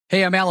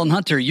Hey, I'm Alan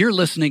Hunter. You're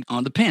listening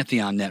on the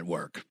Pantheon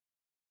Network.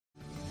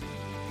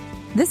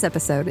 This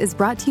episode is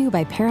brought to you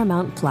by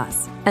Paramount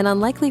Plus. An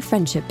unlikely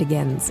friendship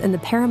begins in the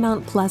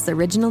Paramount Plus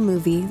original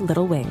movie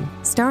Little Wing,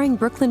 starring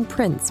Brooklyn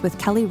Prince with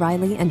Kelly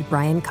Riley and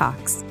Brian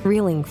Cox.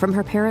 Reeling from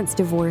her parents'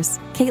 divorce,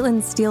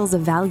 Caitlin steals a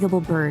valuable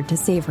bird to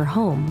save her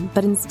home,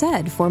 but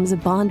instead forms a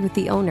bond with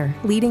the owner,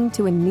 leading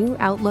to a new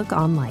outlook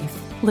on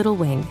life. Little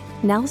Wing,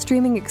 now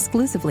streaming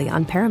exclusively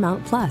on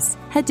Paramount Plus.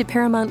 Head to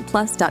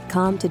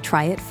ParamountPlus.com to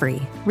try it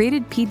free.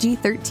 Rated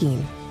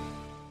PG-13.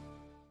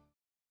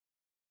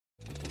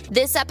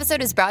 This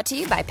episode is brought to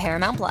you by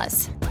Paramount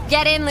Plus.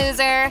 Get in,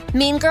 loser!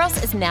 Mean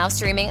Girls is now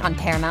streaming on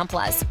Paramount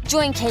Plus.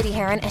 Join Katie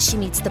Heron as she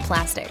meets the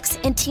plastics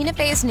in Tina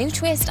Fey's new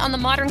twist on the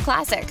modern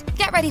classic.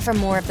 Get ready for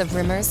more of the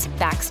rumors,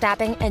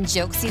 backstabbing, and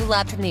jokes you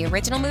loved from the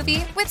original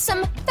movie with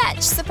some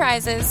fetch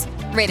surprises.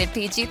 Rated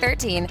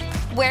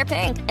PG-13. Wear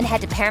pink and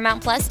head to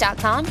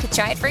ParamountPlus.com to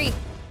try it free.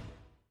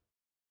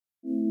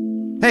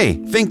 Hey,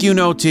 think you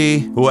know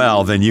tea?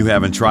 Well, then you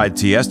haven't tried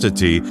Tiesta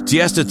tea.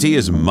 Tiesta tea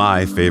is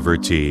my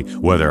favorite tea.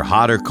 Whether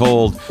hot or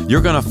cold, you're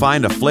going to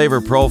find a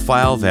flavor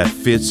profile that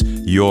fits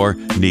your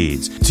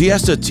needs.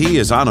 Tiesta tea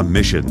is on a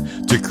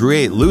mission to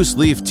create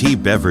loose-leaf tea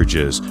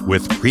beverages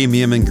with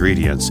premium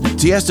ingredients.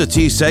 Tiesta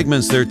tea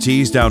segments their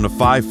teas down to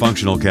 5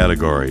 functional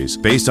categories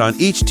based on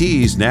each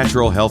tea's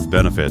natural health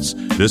benefits.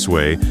 This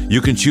way,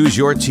 you can choose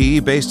your tea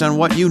based on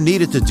what you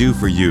need it to do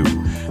for you.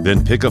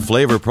 Then pick a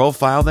flavor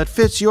profile that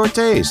fits your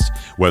taste.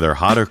 Whether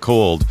hot or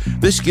cold,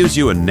 this gives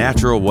you a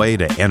natural way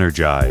to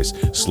energize,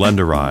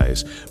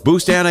 slenderize,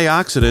 boost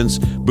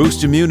antioxidants,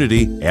 boost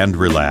immunity, and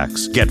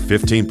relax. Get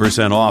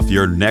 15% off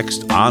your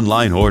next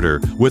online order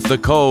with the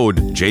code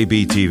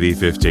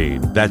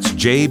JBTV15. That's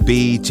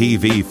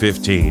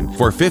JBTV15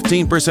 for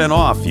 15%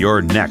 off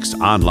your next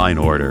online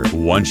order.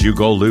 Once you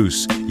go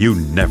loose, you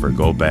never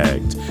go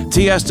bagged.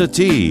 Tiesta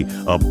Tea,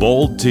 a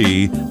bold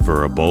tea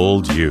for a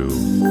bold you.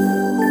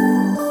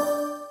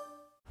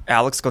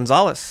 Alex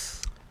Gonzalez.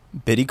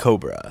 Biddy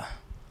Cobra.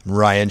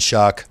 Ryan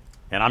Shuck.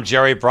 And I'm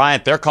Jerry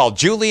Bryant. They're called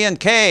Julian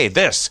K.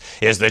 This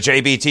is the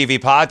JBTV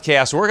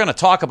podcast. We're going to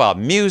talk about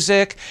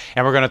music,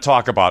 and we're going to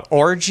talk about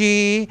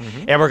orgy,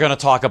 and we're going to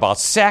talk about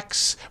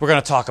sex. We're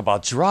going to talk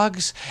about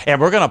drugs, and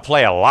we're going to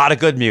play a lot of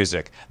good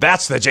music.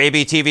 That's the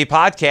JBTV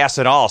podcast.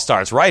 It all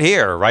starts right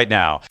here, right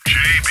now.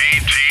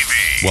 JBTV.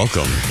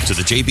 Welcome to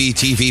the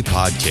JBTV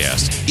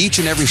podcast. Each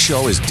and every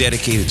show is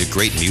dedicated to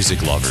great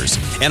music lovers.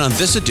 And on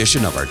this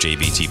edition of our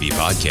JBTV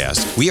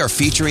podcast, we are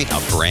featuring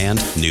a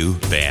brand new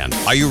band.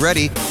 Are you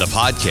ready? The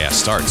podcast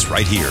starts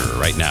right here,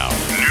 right now.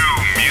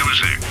 New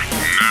music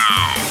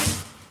now.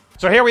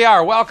 So here we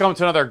are. Welcome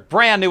to another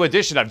brand new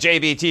edition of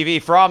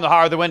JBTV from the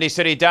heart of the Windy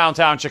City,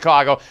 downtown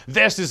Chicago.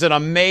 This is an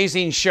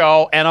amazing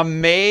show, an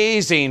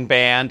amazing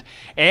band.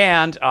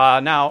 And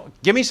now,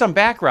 give me some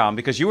background,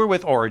 because you were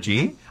with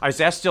Orgy. Is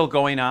that still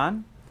going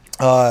on?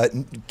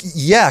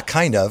 Yeah,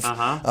 kind of.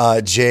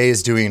 Jay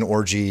is doing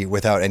Orgy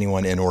without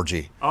anyone in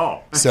Orgy.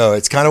 Oh. So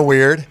it's kind of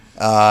weird.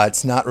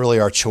 It's not really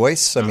our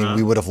choice. I mean,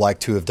 we would have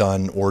liked to have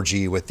done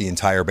Orgy with the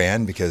entire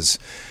band, because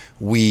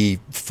we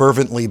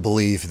fervently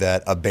believe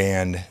that a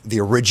band, the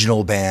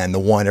original band, the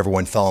one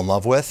everyone fell in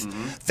love with,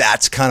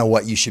 that's kind of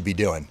what you should be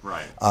doing.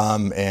 Right.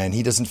 And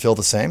he doesn't feel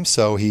the same,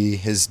 so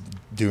he is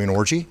doing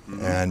Orgy,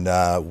 and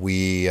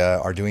we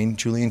are doing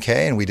Julian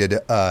K, and we did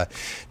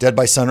Dead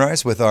by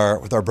Sunrise with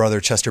our brother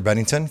Chester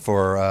Bennington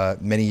for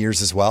many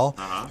years as well.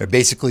 They're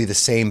basically the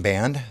same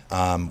band.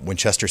 When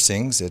Chester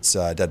sings, it's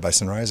Dead by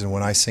Sunrise, and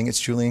when I sing, it's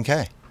Julian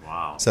K.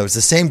 Wow. So it's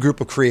the same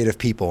group of creative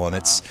people, and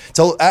it's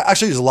so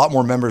actually there's a lot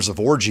more members of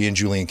Orgy in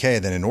Julian K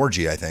than in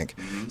Orgy, I think.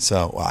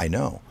 So I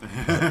know.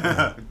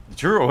 But,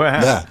 True.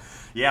 yeah.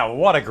 Yeah,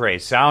 what a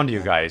great sound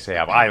you guys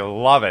have. I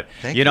love it.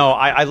 Thank you know,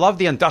 I love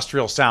the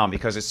industrial sound,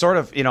 because it's sort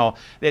of,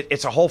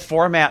 it's a whole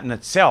format in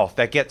itself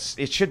that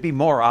it should be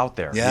more out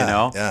there,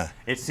 Yeah.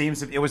 It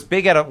seems, it was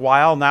big at a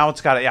while, now I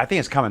think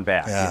it's coming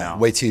back, Yeah.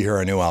 Wait till you hear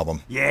our new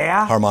album.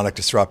 Yeah? Harmonic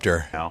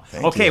Disruptor.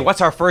 Okay,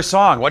 what's our first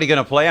song? What are you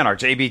going to play on our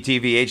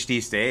JBTV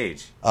HD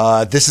stage?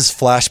 This is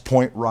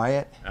Flashpoint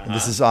Riot. And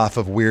this is off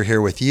of We're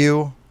Here With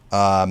You.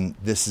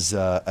 This is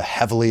a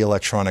heavily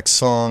electronic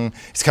song.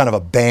 It's kind of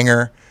a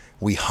banger.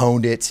 We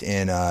honed it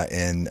in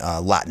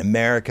Latin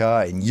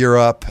America, in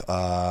Europe,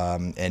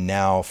 and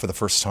now for the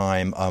first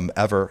time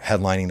ever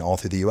headlining all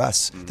through the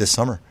U.S. this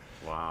summer.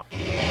 Wow.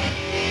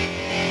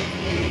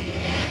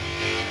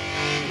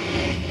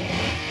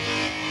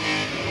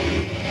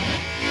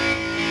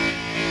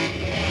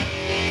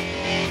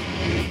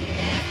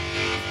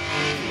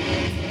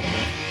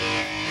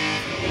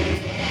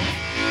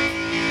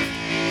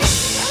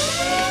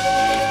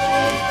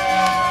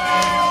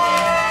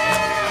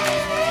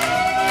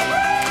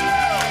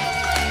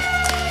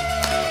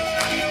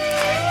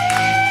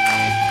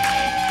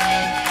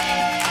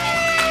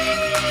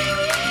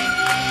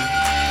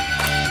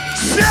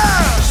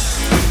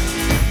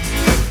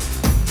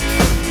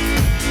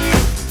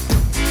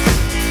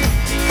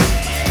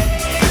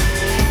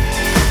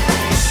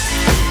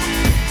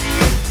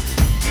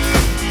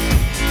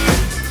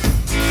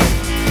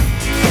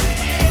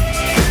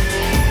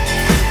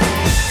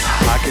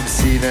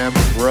 Spain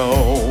and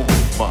Rome.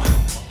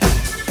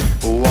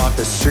 Walk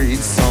the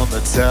streets on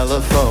the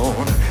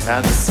telephone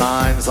and the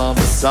signs on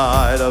the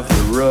side of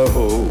the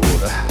road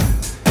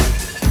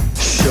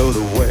show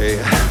the way,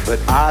 but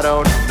I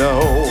don't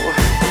know.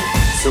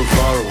 So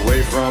far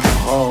away from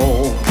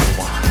home.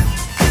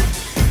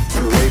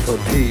 Pray for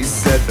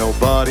peace that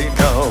nobody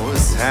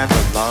knows, and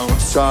the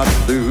loans start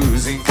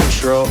losing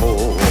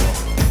control.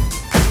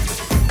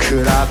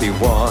 Could I be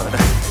one?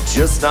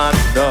 Just not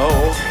know.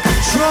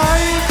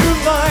 Trying to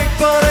like,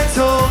 but I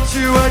told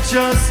you I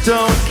just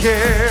don't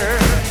care.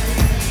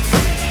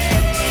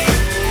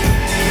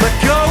 Let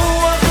go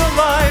of the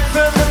life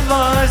and the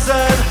lies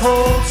that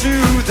hold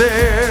you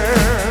there.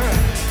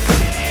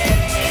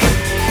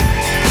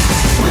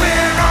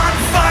 We're on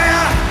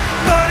fire,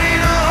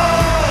 burning a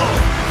hole.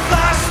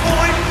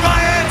 Flashpoint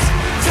riot,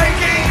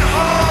 taking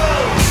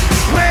hold.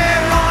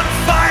 We're on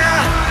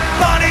fire,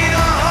 burning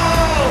a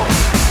hole.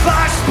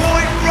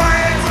 Flashpoint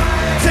riot,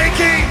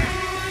 taking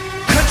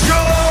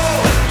control.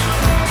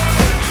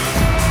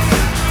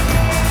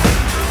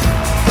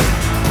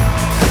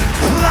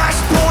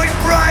 Flashpoint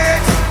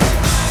riot.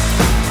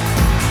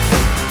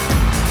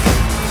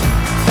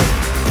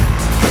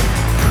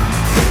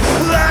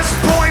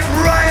 Flashpoint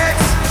riot.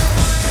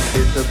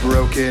 In the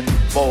broken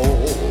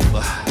mold.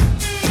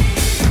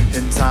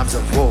 In times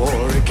of war,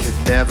 it can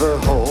never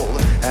hold.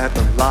 And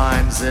the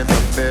lines in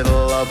the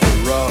middle of the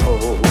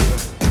road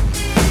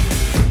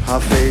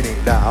are fading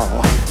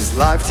now as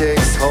life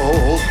takes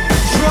hold.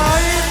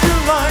 Trying to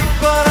like,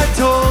 but I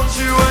told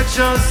you I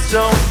just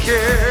don't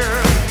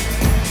care.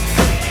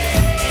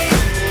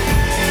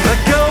 Let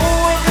go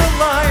of the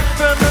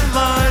life and the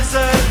lies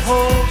that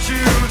hold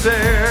you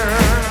there.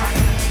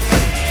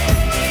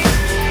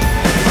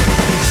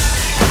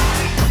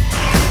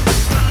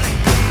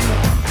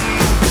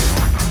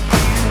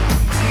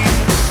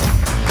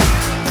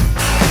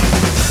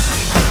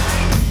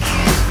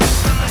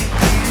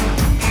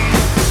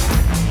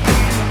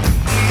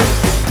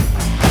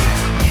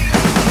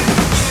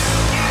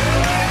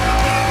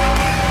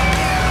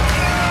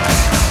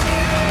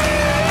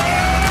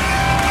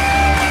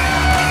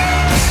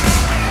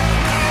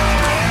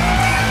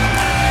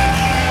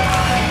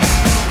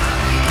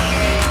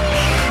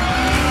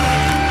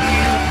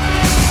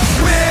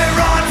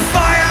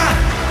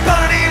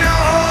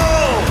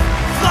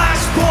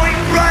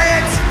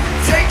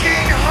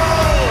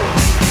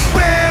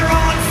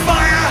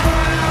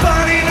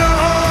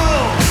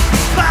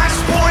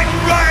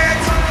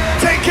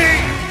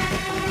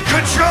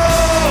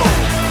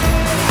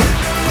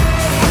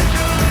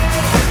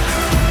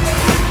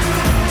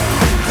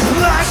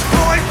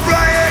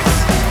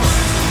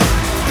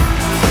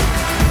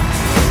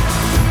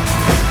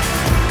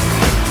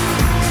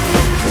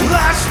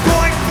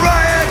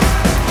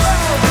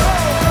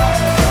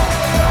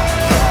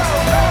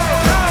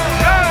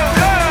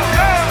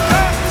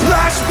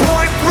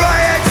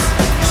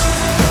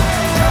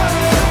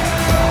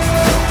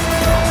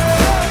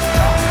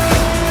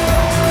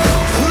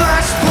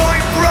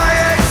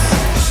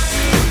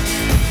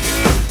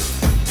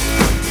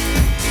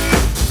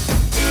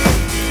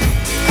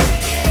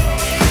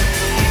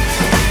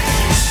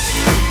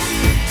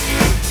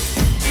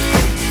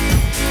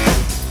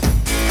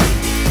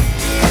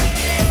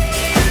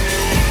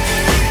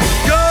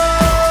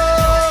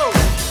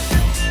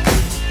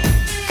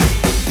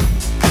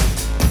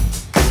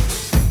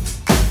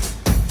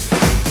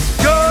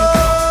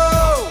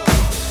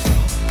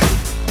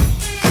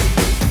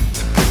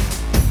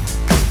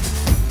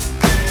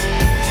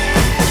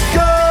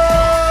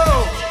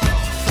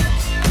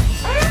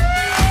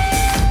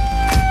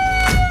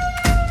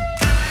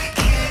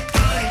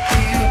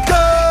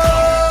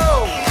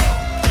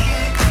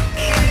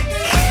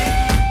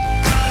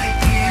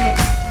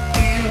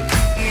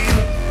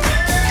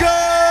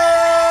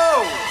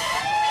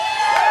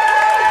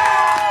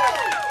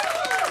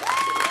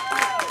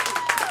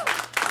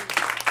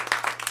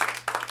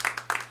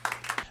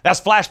 That's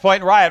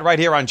Flashpoint Riot right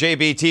here on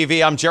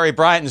JBTV. I'm Jerry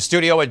Bryant in the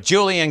studio with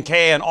Julian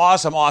K, an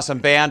awesome, awesome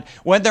band.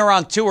 When they're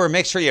on tour,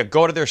 make sure you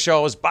go to their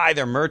shows, buy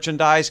their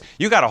merchandise.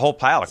 You got a whole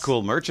pile of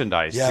cool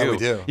merchandise, Yeah, too. we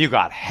do. You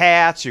got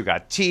hats, you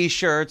got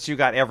T-shirts, you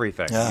got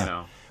everything, Yeah. you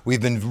know.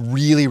 We've been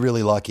really,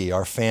 really lucky.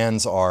 Our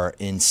fans are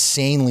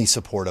insanely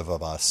supportive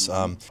of us.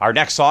 Our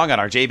next song on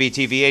our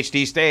JBTV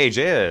HD stage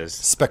is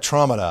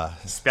Spectrometer.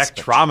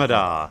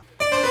 Spectrometer.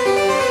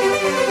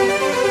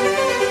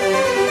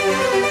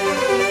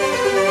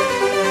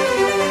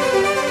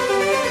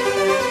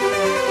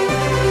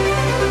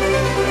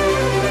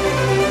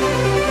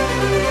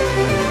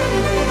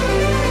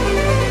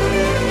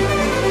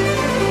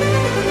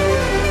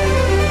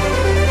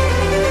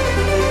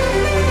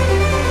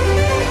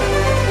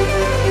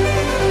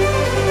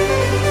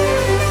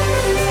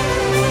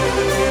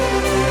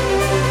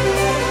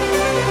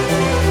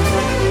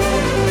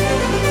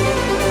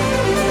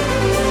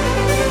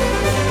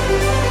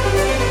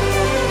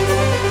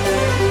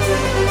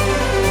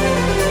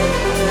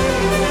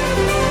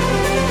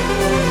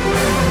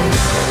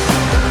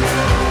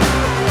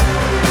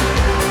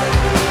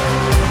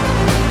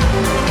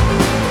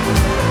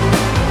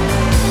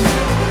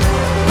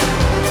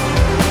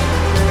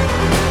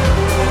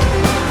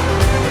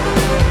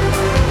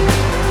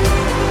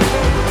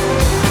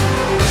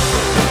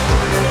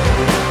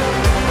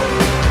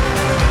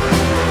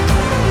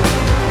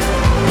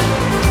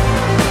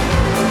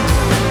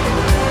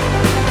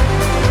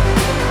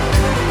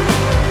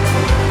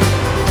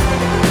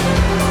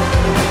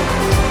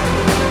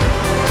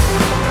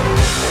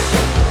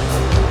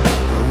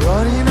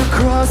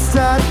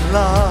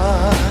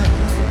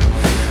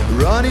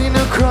 running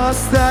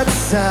across that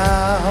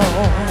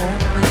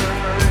sound.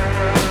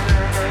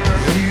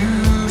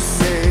 You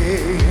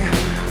say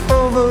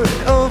over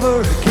and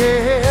over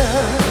again,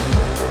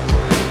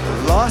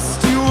 I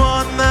lost you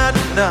on that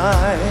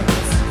night,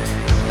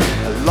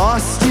 I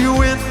lost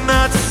you in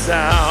that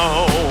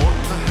sound.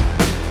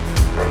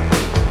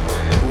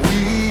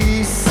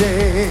 We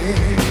say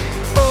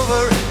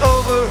over and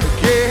over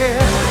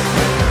again,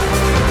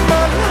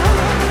 my love.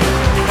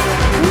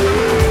 We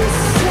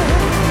say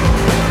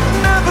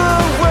never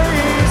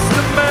waste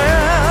a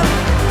man,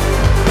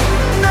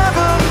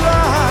 never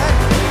lie,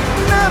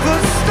 never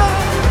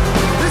stop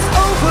this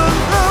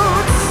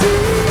overload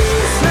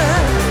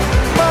season,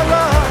 my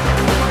love.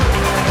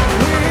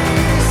 We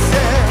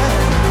said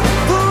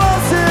the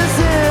loss is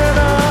in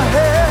our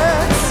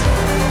heads,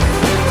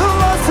 the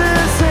loss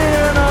is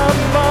in our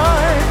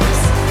minds,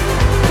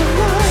 the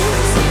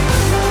lies,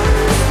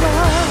 lies,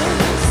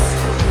 lies,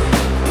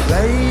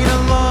 playing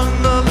along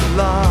the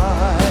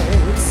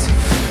lines,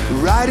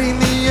 riding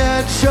the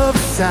edge of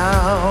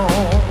sound.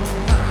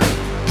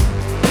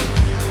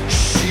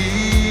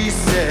 She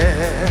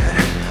said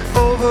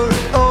over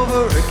and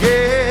over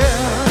again,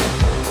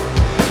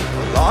 I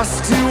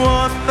lost you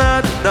on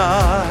that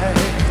night,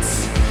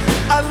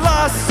 I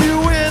lost you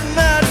in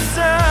that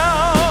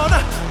sound.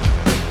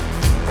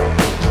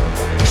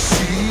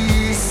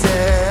 She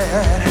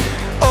said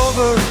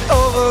over and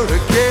over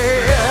again.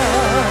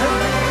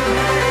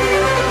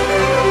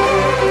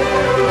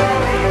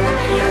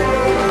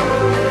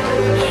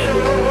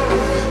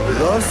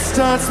 Love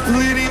starts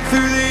bleeding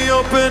through the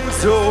open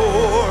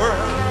door.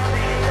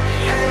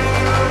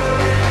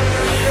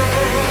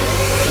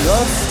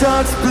 Love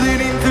starts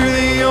bleeding through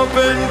the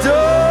open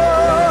door.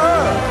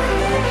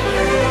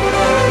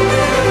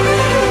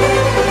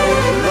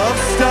 Love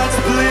starts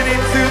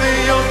bleeding through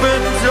the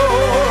open door.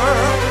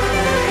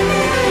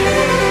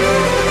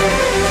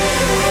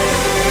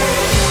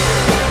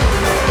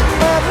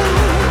 Mother,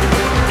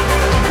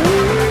 we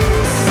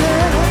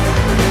said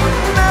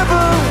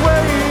never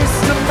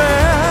waste a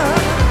man,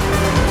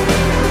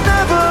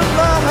 never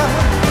lie,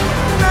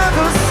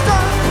 never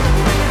stop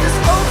this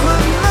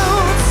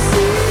overload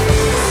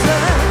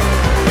season,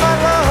 my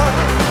love.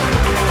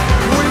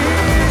 We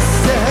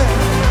said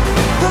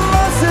the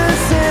loss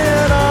is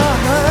in our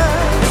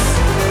hands,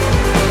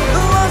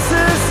 the loss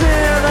is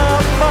in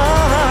our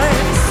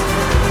minds,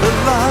 the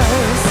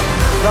lies,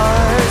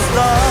 lies,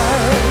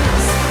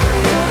 lies.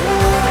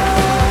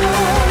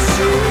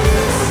 She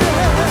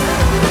said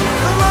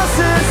the loss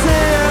is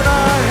in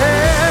our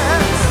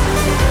hands,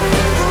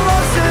 the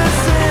loss is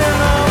in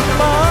our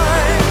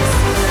minds,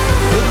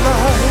 the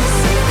lies,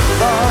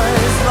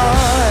 lies,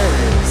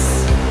 lies.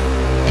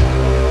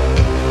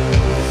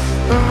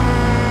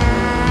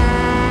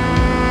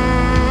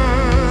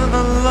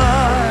 The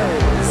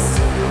lies.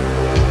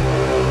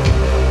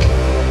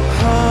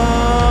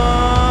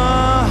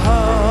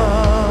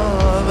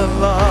 The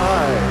lies.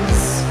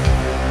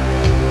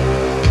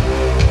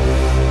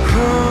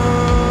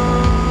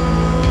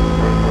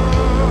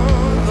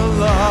 The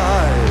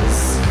lies.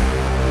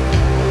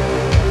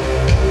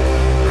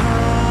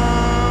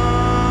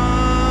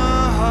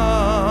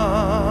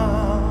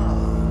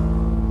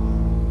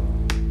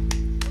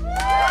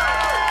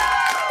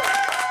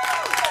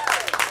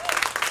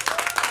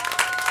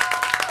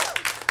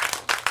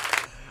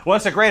 Well,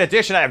 it's a great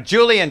addition. I have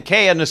Julian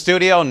Kay in the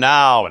studio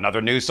now.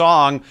 Another new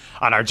song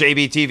on our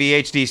JBTV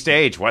HD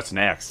stage. What's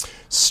next?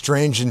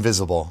 Strange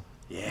Invisible.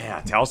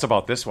 Yeah, tell us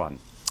about this one.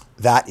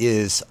 That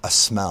is a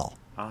smell.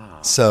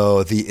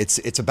 So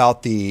it's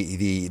about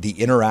the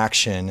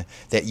interaction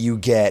that you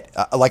get.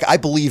 Like, I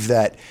believe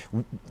that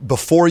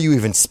before you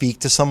even speak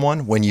to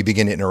someone, when you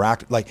begin to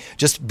interact, like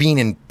just being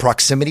in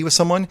proximity with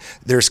someone,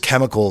 there's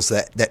chemicals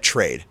that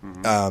trade.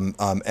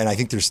 Mm-hmm. And I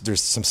think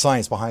there's some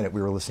science behind it.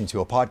 We were listening to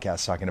a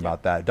podcast talking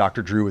about that.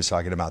 Dr. Drew was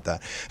talking about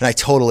that, and I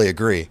totally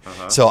agree.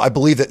 Uh-huh. So I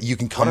believe that you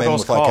can come in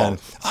with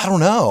called? I don't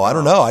know.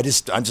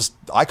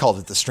 I called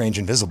it the Strange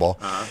Invisible.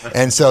 Uh-huh.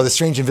 And so the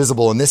Strange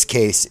Invisible in this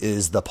case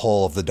is the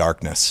pull of the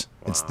darkness.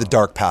 It's the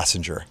dark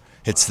passenger.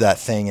 It's that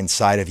thing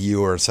inside of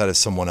you or inside of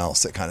someone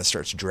else that kind of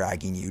starts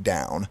dragging you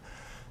down.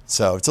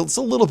 So it's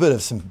a little bit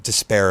of some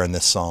despair in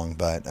this song,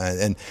 but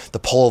and the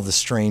pull of the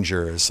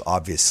stranger is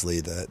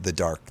obviously the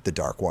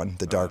dark one,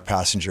 the dark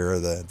passenger,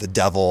 the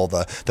devil,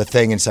 the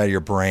thing inside of your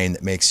brain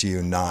that makes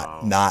you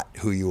not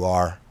who you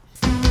are.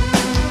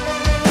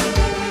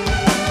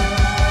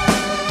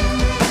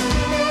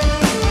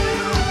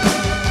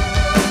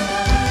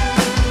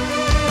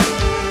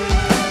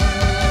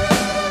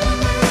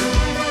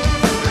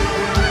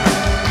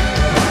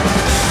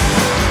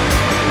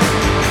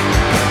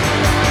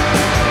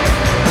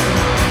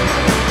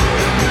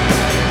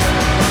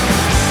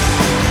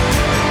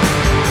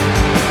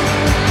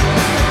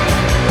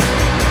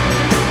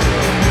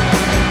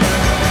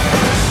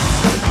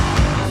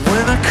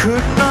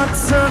 Could not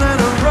turn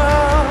it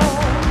around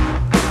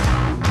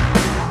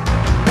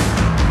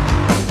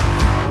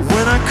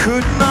when I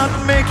could not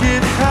make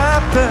it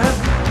happen,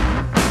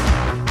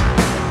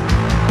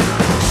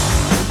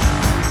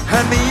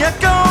 and the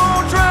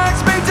echo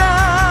drags me down.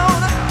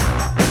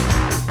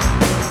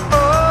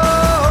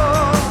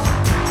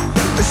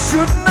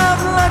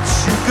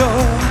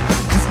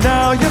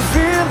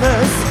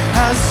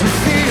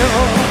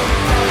 feel,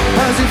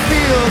 as you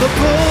feel the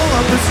pull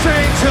of the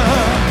stranger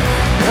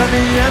and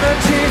the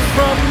energy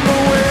from the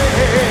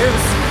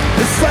waves.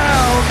 The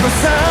sound's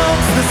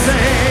the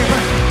same,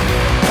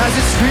 as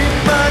you scream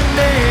my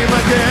name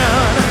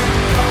again.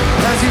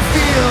 As you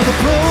feel the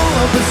pull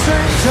of the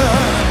stranger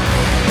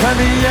and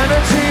the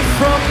energy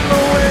from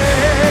the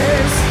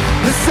waves.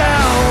 The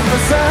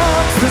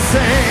sound's the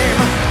same,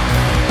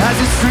 as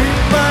you scream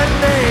my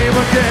name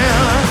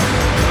again.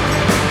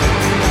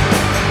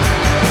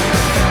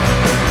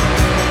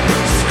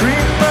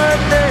 Scream my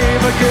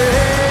name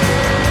again.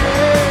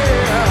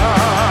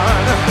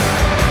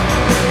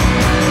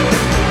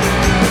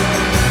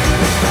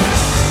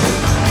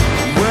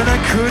 When I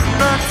could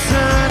not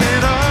turn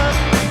it on,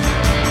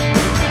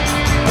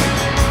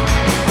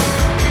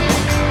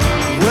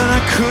 when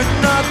I could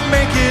not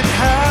make it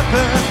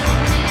happen,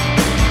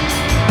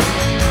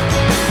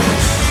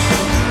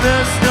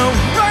 there's no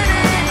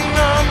writing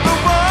on the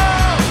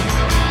wall.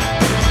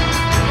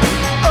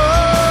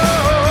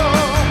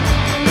 Oh,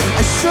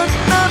 I should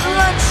not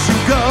let you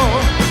go,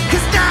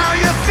 'cause now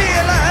you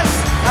feel us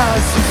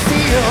as you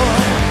feel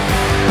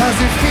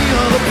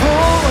the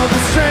pull of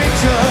the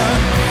stranger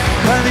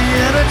and the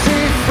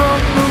energy from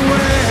the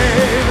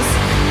waves.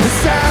 The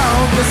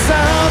sound's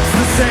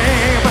the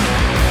same,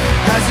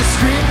 as you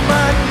scream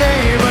my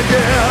name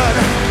again.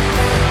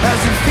 As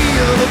you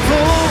feel the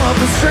pull of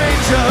the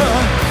stranger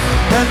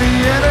and the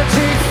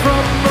energy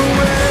from the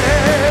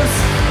waves.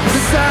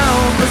 The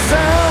sound's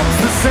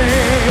the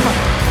same,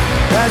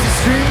 as you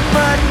scream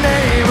my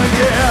name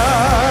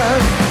again.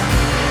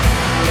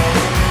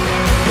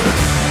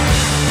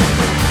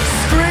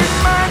 Scream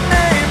my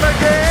name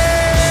again.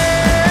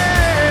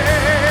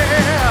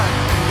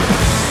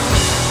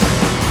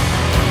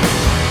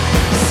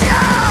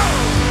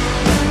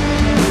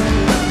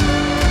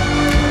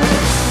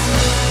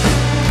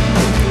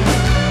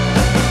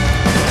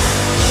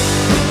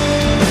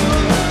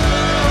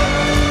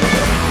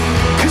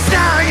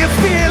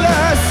 Feel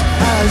us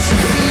as you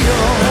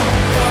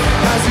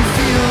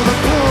feel the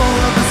pull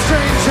of the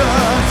stranger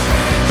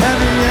and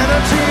the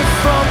energy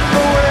from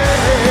the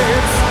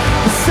waves.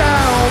 The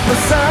sound's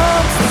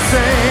the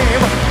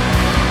same,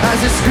 as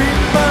you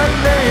scream my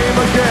name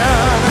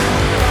again.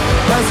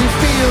 As you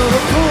feel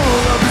the pull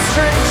of the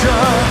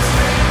stranger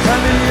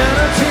and the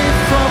energy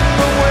from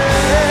the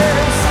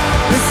waves.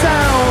 The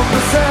sound's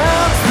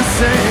the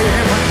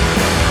same,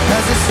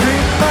 as you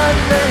scream my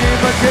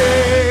name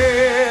again.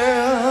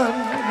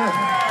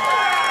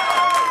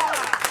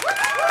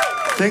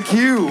 Thank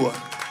you.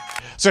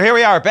 So here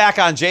we are back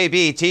on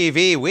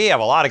JBTV. We have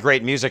a lot of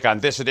great music on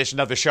this edition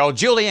of the show.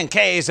 Julian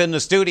Kay's in the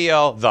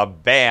studio, the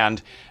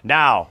band.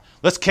 Now,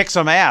 let's kick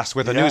some ass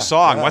with a new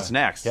song. Yeah. What's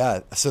next?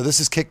 Yeah, so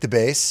this is Kick the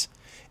Bass.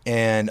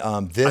 And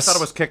this... I thought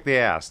it was Kick the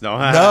Ass. No,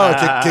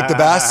 kick the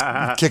bass.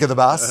 Kick of the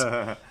bass.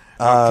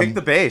 Kick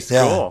the bass.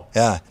 Yeah, Cool.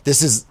 Yeah,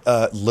 this is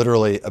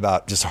literally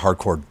about just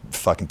hardcore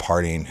fucking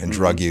partying and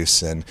drug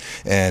use and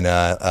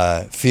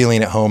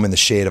feeling at home in the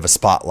shade of a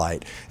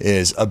spotlight.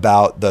 Is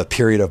about the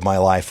period of my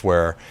life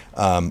where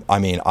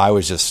I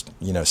was just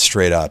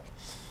straight up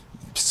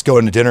just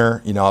going to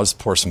dinner. I'll just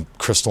pour some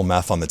crystal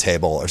meth on the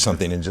table or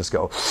something and just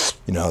go,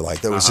 like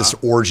that was just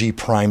orgy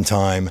prime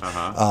time.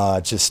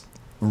 Just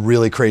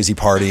really crazy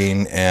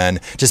partying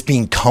and just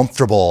being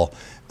comfortable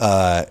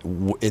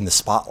in the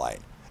spotlight.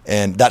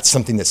 And that's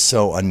something that's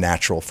so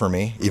unnatural for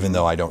me, even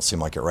though I don't seem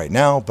like it right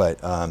now, but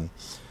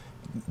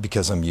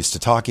because I'm used to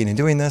talking and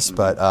doing this.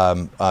 But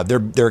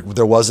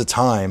there was a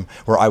time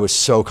where I was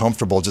so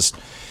comfortable just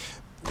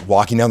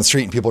walking down the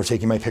street and people are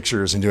taking my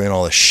pictures and doing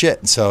all this shit.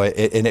 And so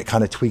it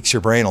kind of tweaks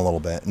your brain a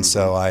little bit. And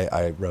so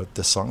I wrote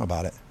this song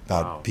about it,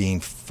 about being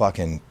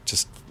fucking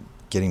just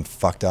getting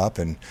fucked up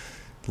and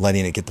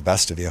letting it get the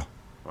best of you.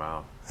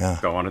 Wow. Yeah.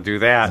 Don't want to do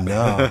that.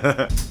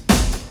 No.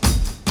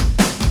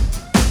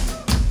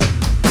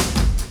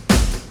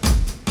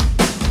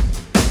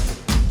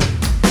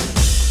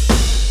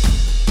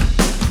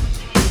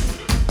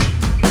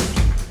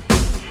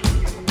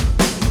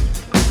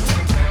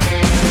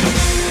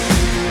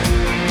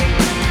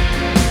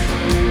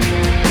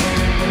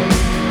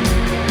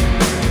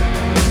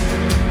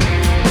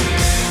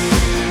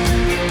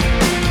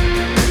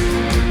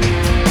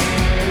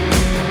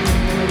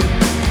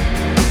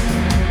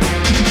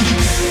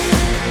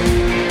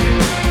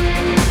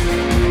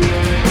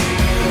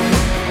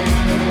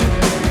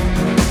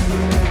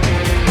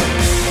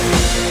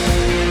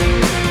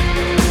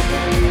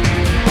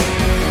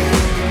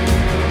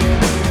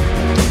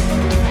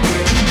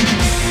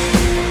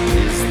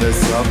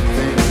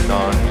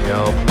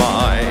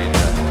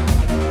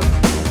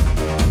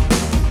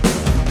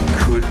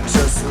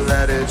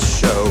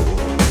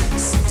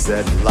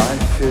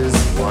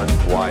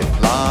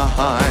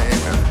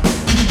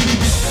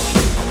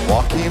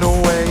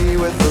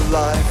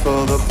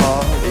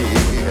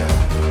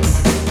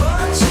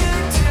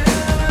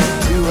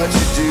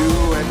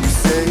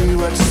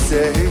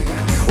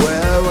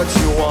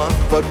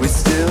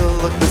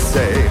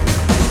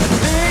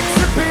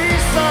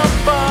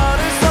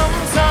 Somebody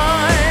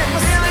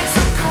sometimes feeling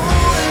so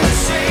cool in the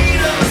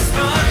shade of a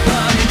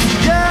spotlight.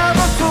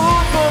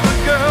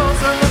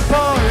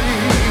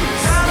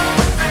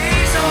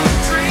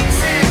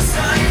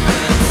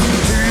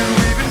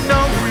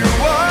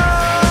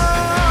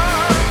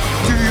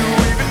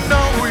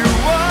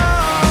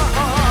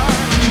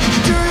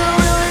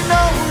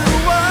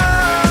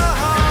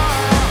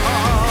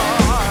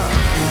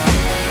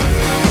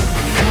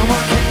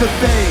 the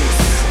bass.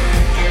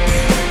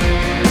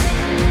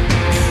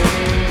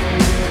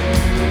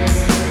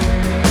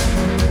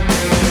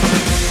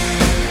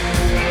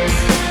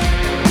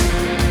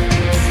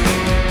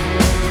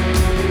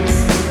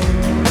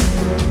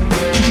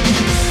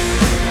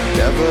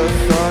 Never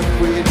thought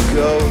we'd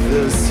go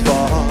this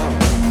far.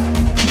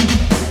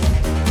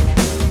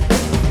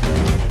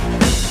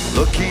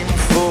 Looking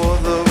for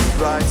the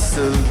right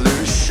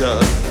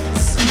solutions.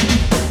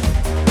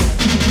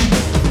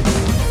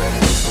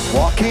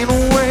 Walking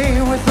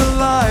away with the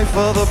life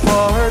of the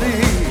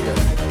party.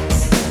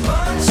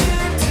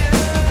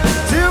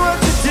 Do what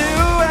you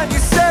do and you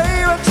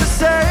say what you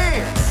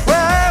say.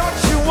 Wear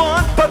what you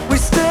want, but we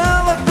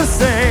still look the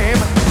same.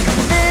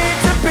 Need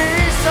to be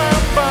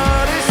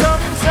somebody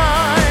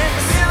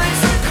sometimes. Feeling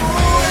so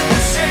cool in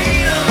the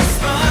shade of the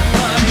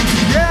spotlight.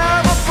 Yeah,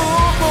 I'm a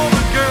fool for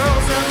the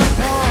girls and the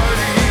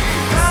party.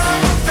 Out of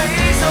the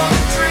face, all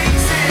the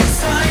drinks, the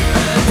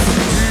excitement.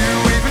 Do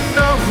you even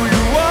know who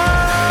you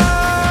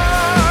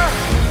are?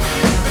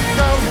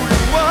 Know who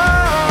you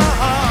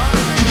are?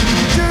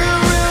 Do you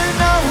really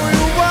know who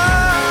you are?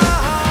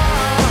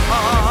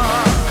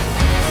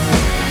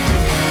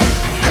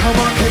 Come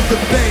on, kick the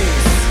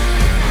bass.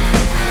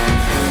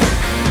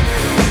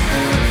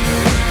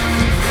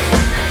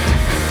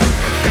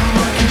 Come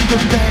on, kick the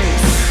bass. Come on, kick the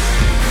bass.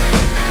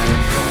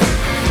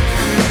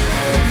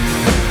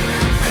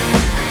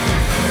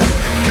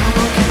 Come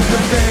on, kick the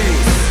bass. I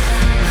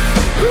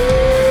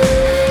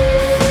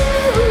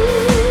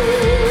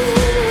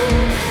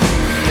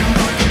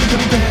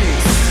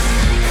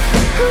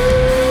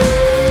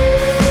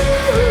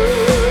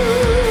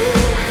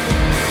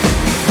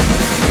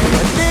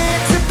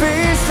need to be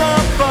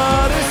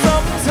somebody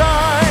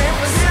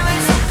sometimes.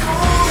 Feeling so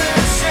cool in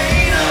the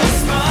shade of the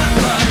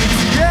spotlight.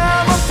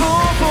 Yeah, I'm a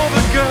fool for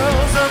the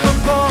girls and the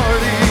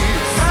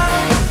parties. Out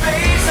of the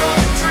face, all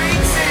the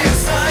drinks, the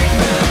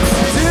excitement.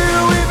 Do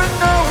you even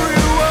know who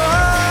you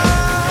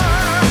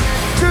are?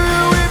 Do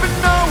you even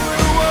know who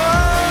you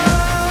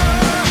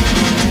are? Do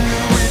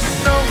you even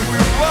know who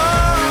you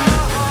are?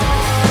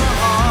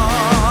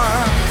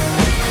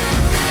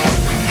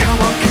 Come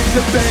on, kick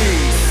the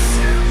bass.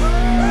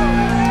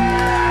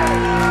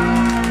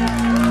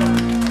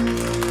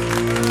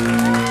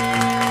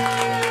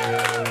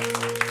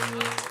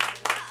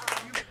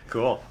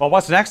 Cool. Well,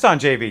 what's next on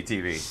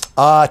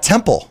JBTV?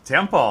 Temple.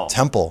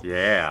 Temple.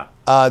 Yeah.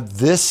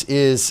 This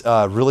is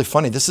really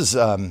funny. This is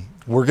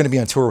we're going to be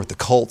on tour with the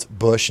Cult,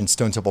 Bush, and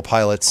Stone Temple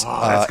Pilots.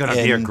 Oh, that's going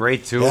to be a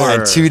great tour. Yeah,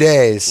 in 2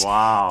 days.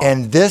 Wow.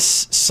 And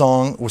this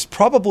song was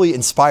probably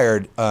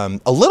inspired a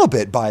little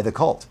bit by the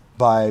Cult,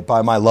 by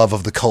my love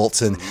of the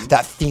Cult and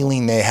that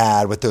feeling they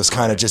had with those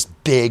kind of just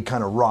big,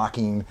 kind of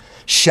rocking,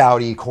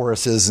 shouty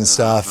choruses and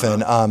stuff.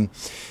 And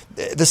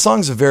the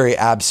song's a very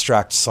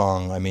abstract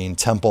song. I mean,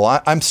 Temple,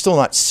 I'm still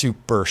not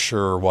super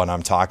sure what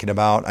I'm talking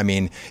about. I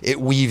mean, it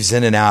weaves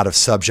in and out of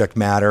subject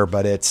matter,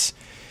 but it's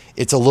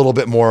a little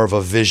bit more of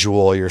a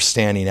visual. You're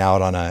standing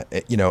out on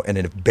in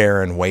a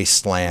barren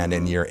wasteland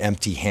and you're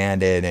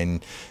empty-handed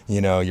and,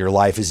 your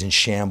life is in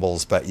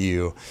shambles, but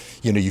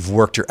you've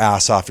worked your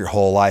ass off your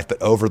whole life, but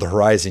over the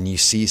horizon you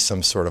see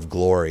some sort of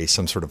glory,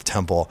 some sort of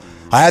temple.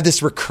 I had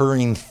this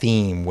recurring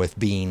theme with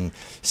being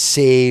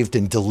saved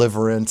and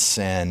deliverance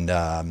and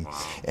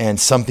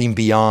something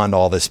beyond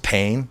all this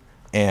pain.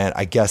 And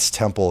I guess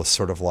Temple is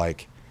sort of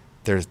like,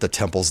 there's the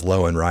temple's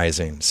low and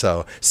rising.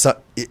 So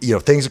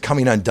things are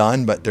coming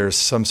undone, but there's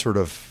some sort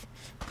of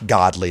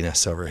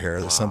godliness over here.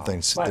 There's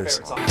something.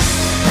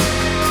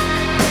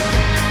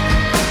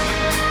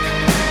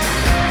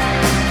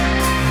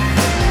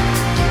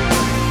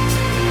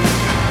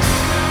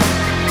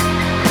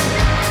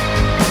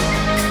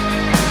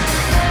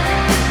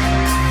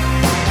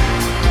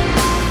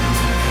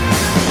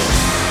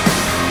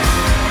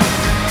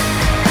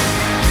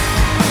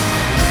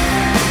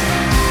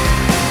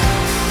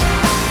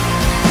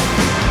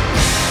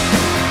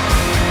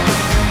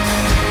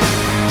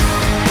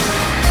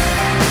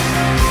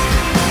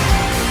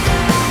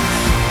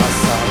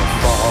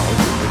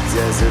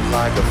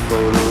 Like a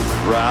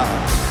photograph,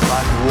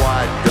 like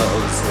white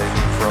doves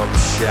hanging from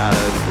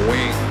shattered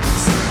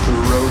wings. The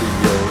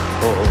rodeo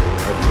pull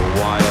of the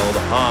wild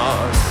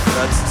heart,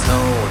 let's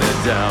tone it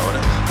down.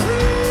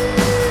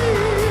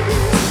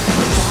 Please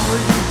follow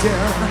you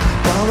down,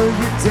 follow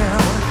you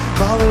down,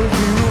 follow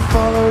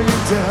you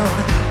down,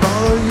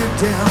 follow you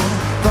down,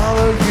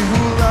 follow you,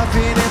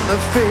 laughing in the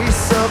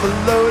face of a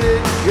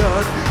loaded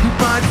gun. You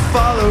might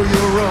follow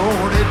your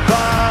own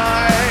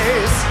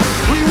advice.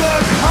 We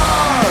work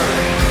hard,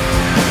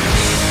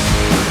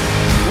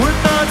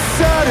 we're not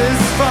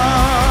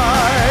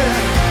satisfied,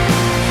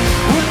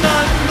 we're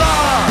not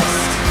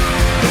lost,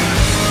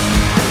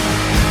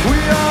 we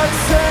are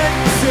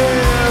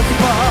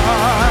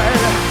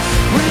sanctified,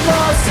 we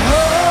lost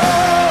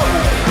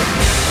hope,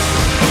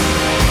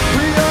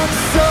 we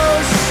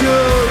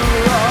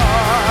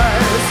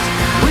unsocialized,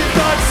 we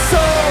thought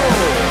so,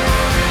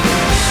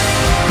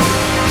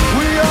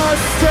 we are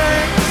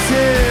sanctified.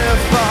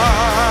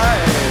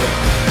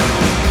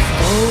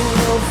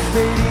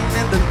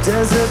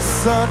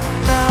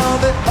 Now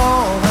that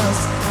all has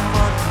come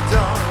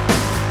undone,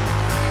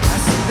 I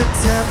see the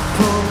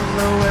temple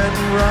low and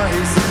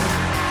rising,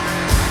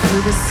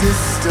 feel the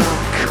system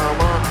come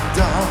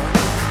undone.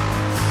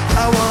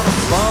 I wanna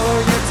follow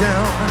you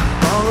down,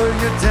 follow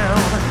you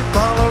down,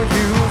 follow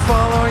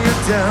you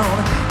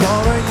down,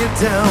 follow you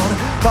down,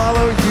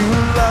 follow you,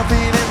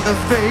 laughing in the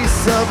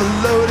face of a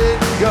loaded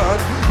gun.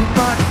 You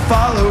might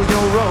follow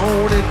your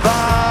own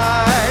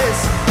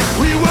advice.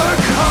 We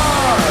work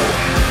hard,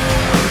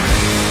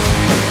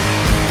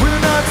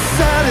 we're not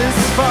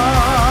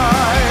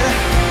satisfied,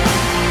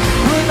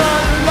 we're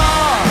not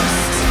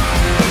lost,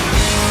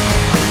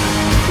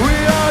 we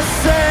are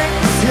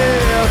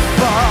sanctified.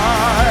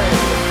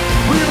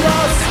 We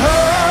lost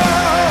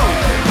hope,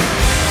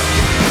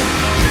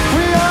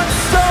 we are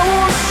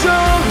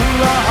socialized,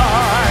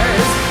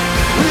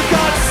 we've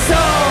got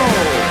soul,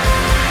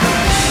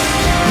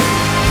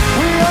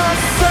 we are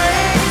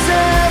sanctified.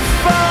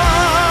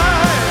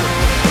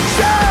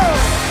 Show!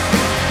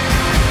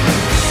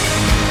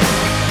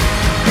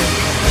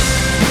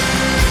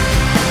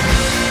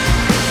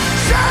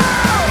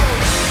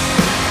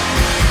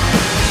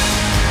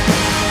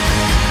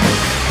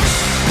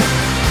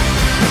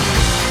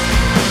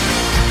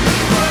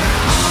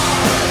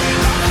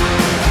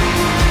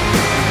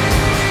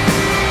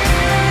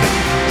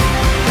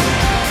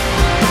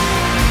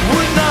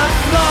 We're not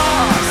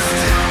lost,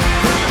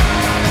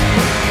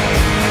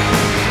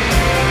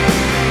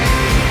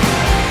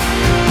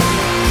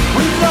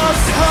 we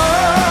lost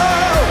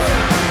hope,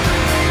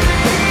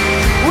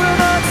 we're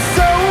not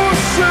socialized,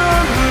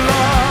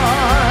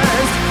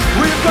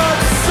 we've got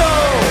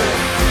soul,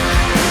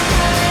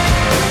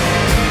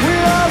 we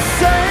are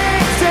sanctified.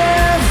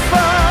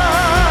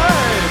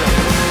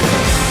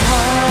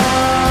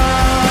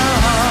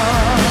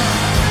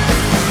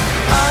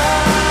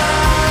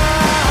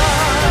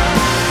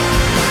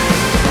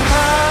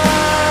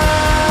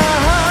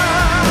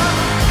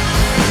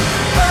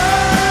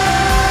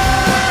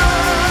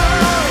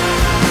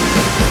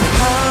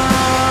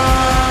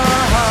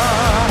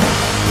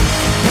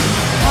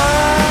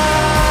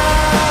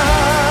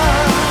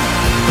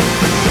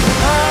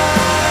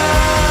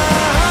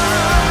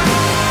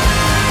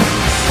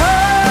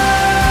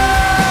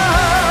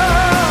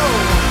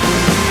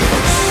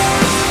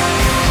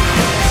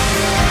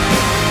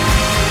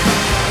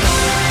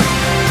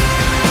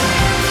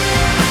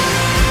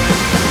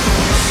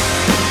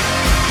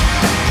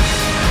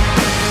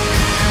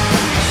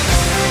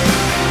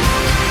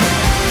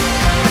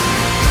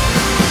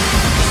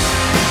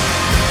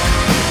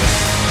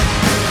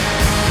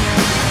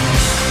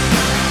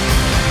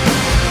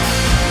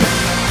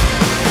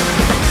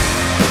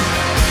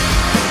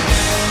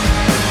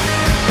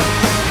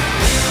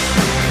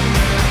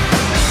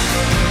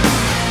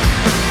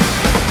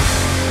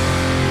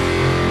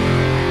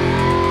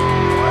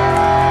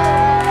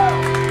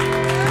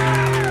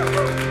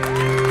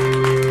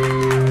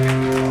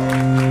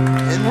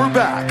 And we're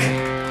back.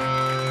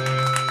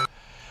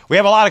 We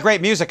have a lot of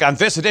great music on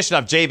this edition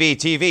of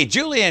JBTV.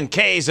 Julian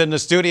Kay's in the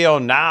studio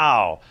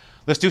now.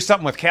 Let's do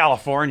something with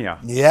California.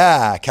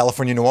 Yeah,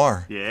 California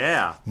Noir.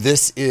 Yeah.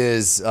 This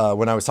is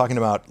when I was talking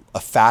about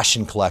a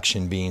fashion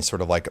collection being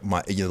sort of like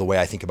my, the way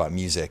I think about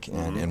music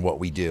and what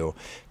we do.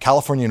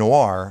 California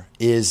Noir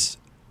is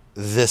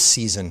this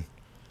season.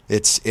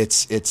 It's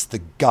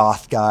the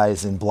goth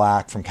guys in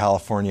black from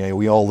California.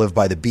 We all live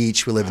by the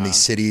beach. We live in these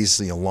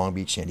cities, Long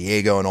Beach, San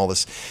Diego, and all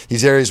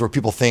these areas where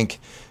people think,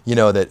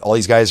 that all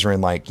these guys are in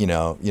like,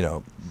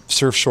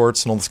 surf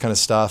shorts and all this kind of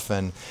stuff.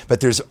 But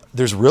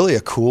there's really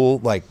a cool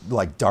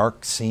like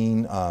dark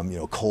scene,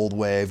 cold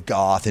wave,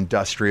 goth,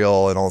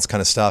 industrial, and all this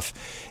kind of stuff.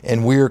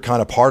 And we're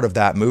kind of part of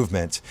that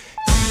movement.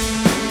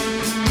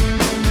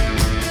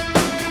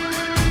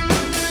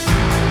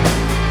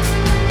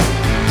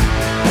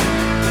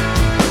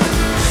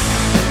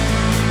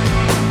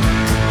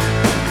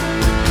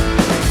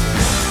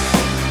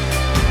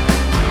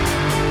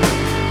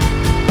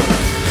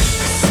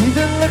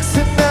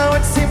 And now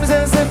it seems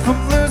as if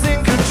I'm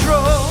losing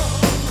control.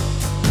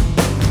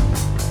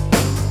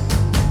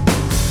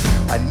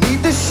 I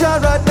need the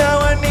shot right now,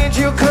 I need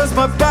you, cause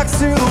my back's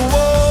to the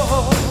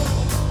wall.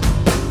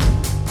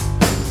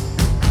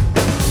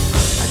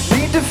 I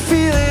need to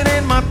feel it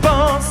in my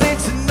bones, need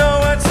to know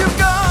where to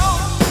go.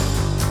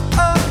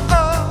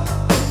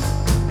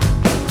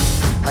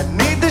 I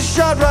need the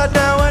shot right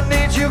now, I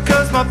need you,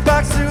 cause my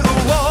back's to the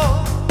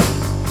wall.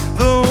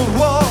 The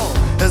wall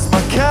is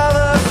my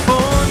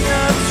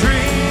California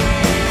dreams.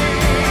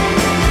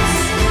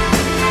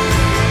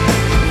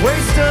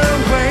 Waste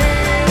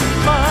away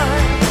my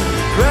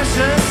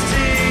precious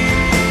tears.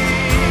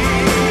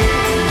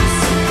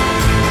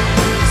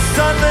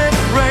 Sunlit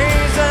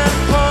rays and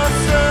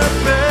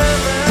possibility.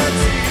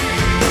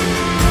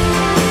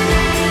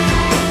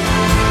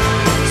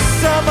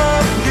 Summer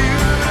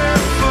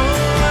beautiful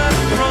and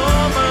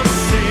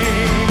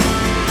promising.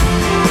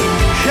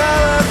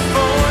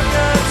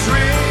 California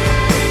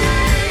dreams.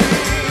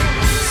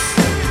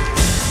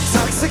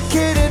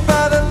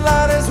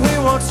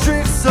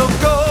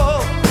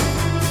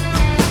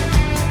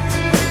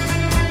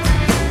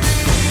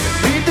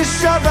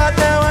 shot right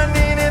now, I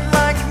need it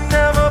like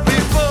never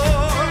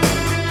before.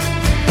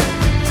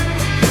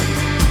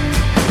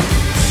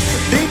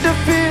 Need to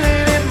feel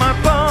it in my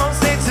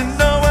bones, need to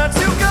know where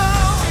to go.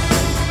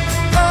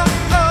 Oh,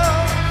 oh.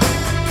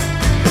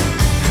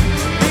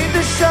 Need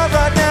the shot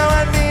right now,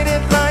 I need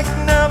it like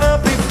never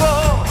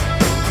before.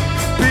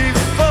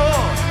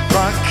 Before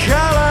my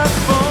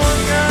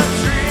California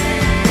dreams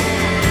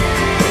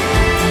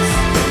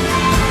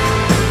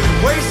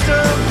waste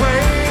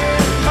away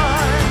in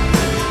my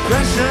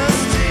precious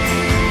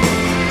tears.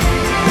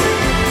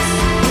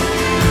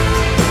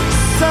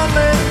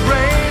 Sunlit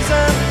rays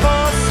and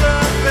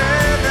possibility.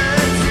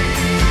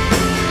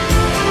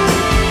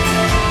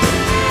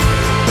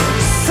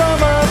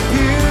 Summer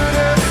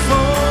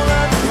beautiful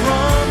and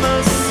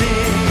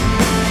promising.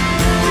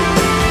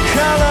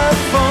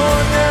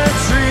 California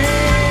dreams.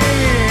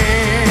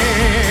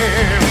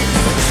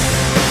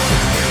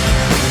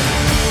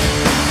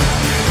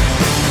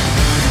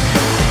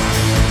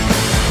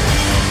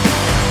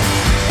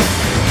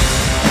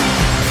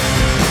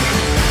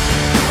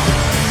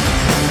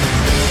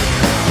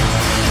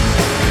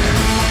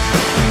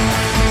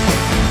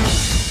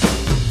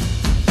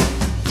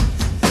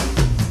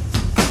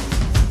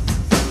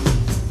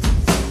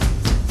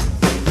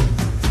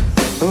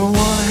 I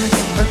want it,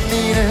 I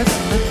need it,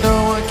 I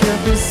know I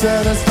can't be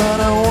satisfied.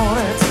 I want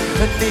it,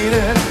 I need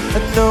it, I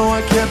know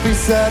I can't be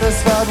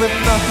satisfied with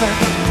nothing.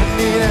 I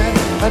need it,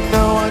 I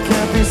know I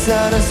can't be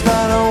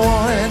satisfied. I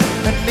want it,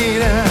 I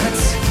need it.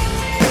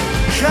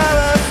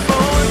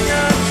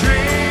 California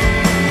dreams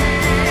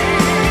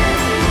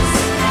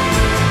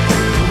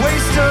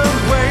waste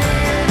away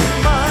in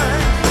my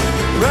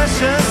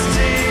precious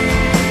tears.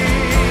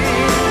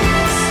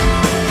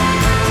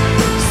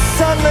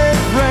 Sunlit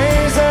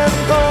rays and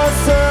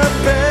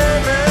possibility.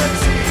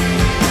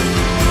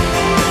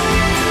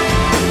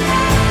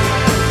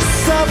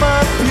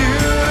 Summer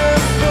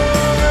beautiful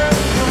and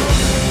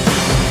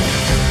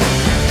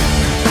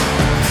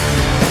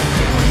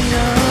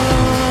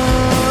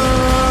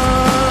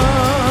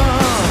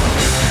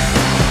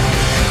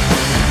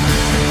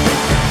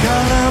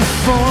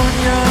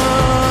California.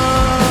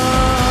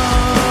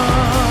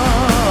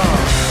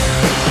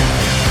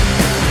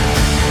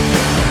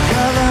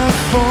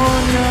 California.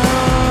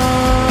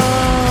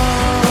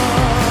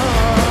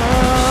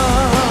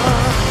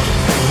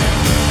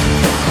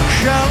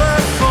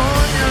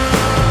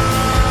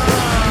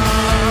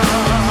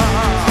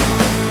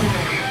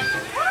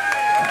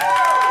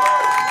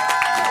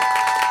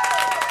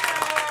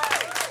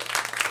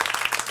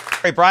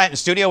 Ray Bryant in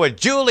studio with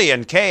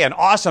Julian K, an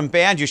awesome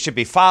band you should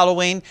be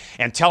following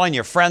and telling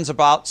your friends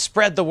about.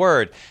 Spread the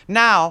word.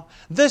 Now,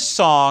 this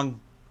song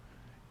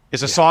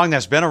is a song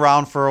that's been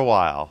around for a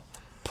while.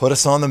 Put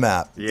us on the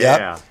map.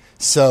 Yeah. Yep.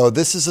 So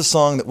this is a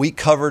song that we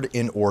covered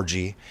in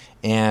Orgy,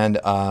 and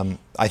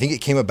I think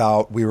it came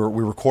about. We were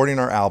recording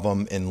our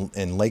album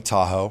in Lake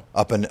Tahoe,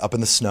 up in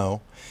the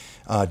snow,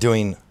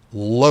 doing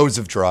loads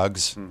of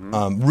drugs,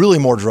 really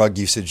more drug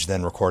usage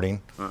than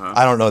recording.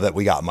 I don't know that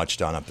we got much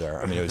done up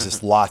there. I mean, it was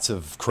just lots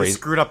of crazy. You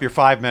screwed up your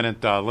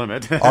 5-minute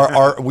limit.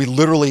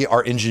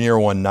 Our engineer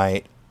one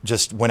night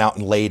just went out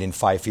and laid in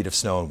 5 feet of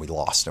snow, and we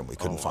lost him. We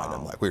couldn't find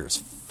him. Like, we were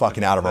just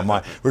fucking out of our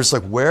mind. We're just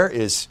like,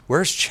 where's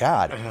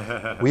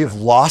Chad? We have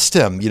lost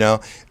him. You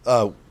know,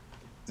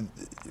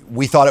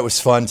 we thought it was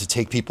fun to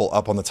take people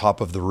up on the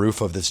top of the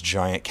roof of this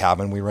giant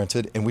cabin we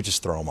rented, and we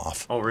just throw them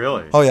off. Oh,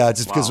 really? Oh, yeah,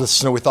 just because of the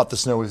snow. We thought the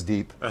snow was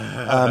deep.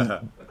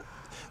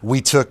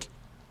 We took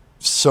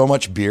so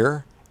much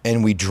beer,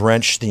 and we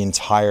drenched the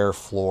entire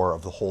floor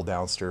of the whole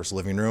downstairs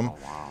living room. Oh,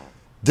 wow.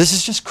 This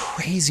is just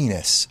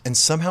craziness, and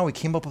somehow we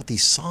came up with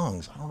these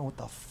songs. I don't know what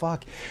the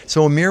fuck.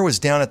 So Amir was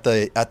down at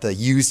the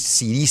used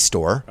CD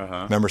store.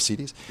 Remember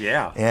CDs?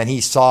 Yeah. And he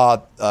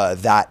saw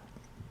that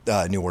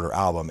New Order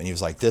album, and he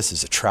was like, "This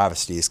is a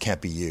travesty. This can't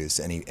be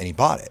used." And he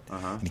bought it.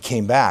 And he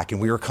came back,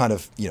 and we were kind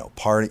of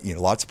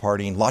lots of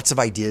partying, lots of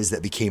ideas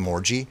that became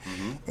Orgy.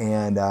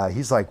 And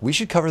he's like, "We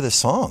should cover this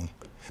song."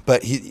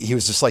 But he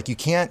was just like, "You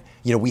can't."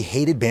 You know, we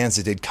hated bands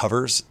that did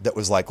covers that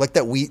was like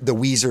the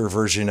Weezer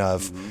version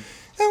of.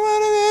 I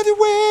want to get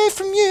away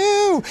from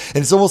you.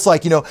 And it's almost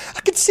like, I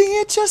could sing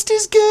it just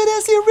as good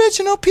as the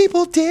original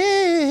people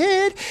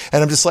did.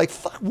 And I'm just like,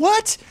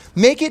 what?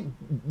 Make it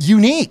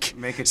unique.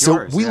 Make it so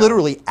yours. We yeah.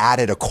 literally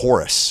added a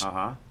chorus.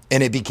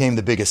 And it became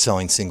the biggest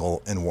selling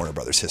single in Warner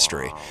Brothers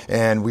history. Wow.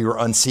 And we were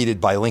unseated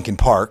by Linkin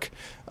Park,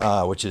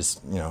 which is,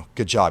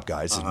 good job,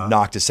 guys. It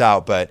knocked us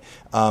out. But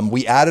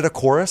we added a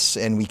chorus,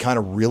 and we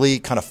really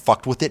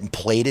fucked with it and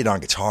played it on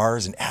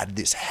guitars and added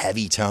this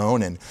heavy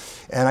tone. And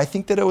I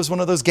think that it was one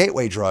of those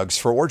gateway drugs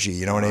for Orgy.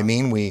 You know what I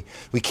mean? We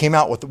came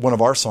out with one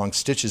of our songs,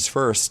 Stitches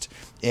First.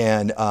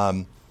 And,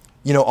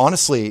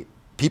 honestly,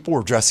 people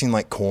were dressing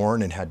like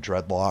Korn and had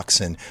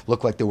dreadlocks and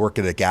looked like they worked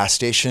at a gas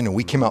station. And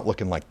we came out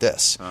looking like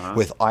this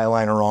with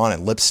eyeliner on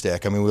and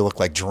lipstick. I mean, we looked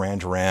like Duran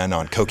Duran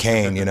on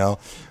cocaine,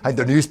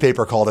 The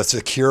newspaper called us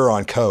a cure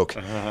on coke,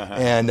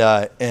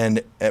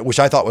 and which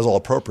I thought was all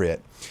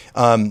appropriate.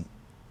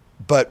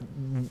 But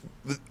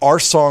our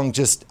song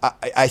just,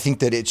 I think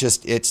that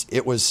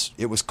it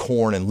was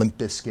Korn and Limp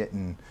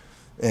Bizkit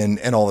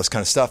and all this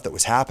kind of stuff that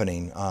was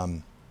happening.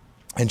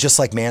 And just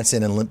like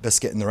Manson and Limp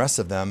Bizkit and the rest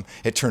of them,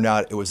 it turned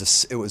out it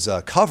was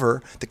a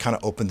cover that kind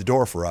of opened the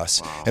door for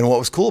us. Wow. And what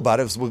was cool about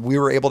it was we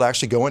were able to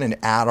actually go in and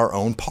add our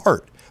own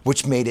part,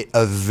 which made it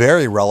a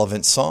very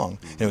relevant song.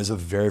 And it was a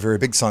very, very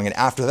big song. And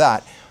after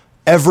that,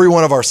 every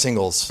one of our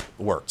singles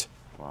worked.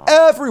 Wow.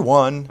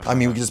 Everyone. I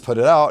mean, we could just put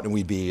it out and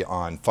we'd be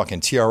on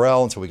fucking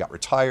TRL until we got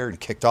retired and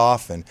kicked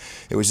off. And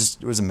it was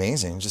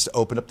amazing. It just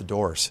opened up the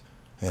doors,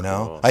 you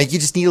know? Cool. I think you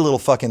just need a little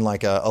fucking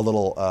like a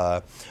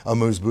little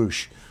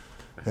amuse-bouche.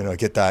 You know,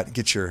 get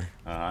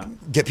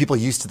people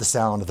used to the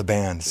sound of the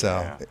band.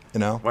 So,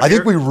 you know, well, I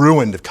think we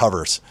ruined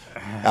covers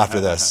after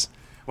this.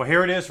 Well,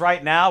 here it is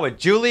right now with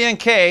Julian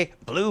K,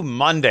 Blue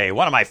Monday,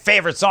 one of my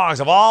favorite songs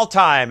of all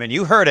time. And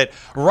you heard it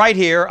right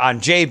here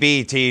on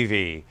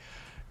JBTV.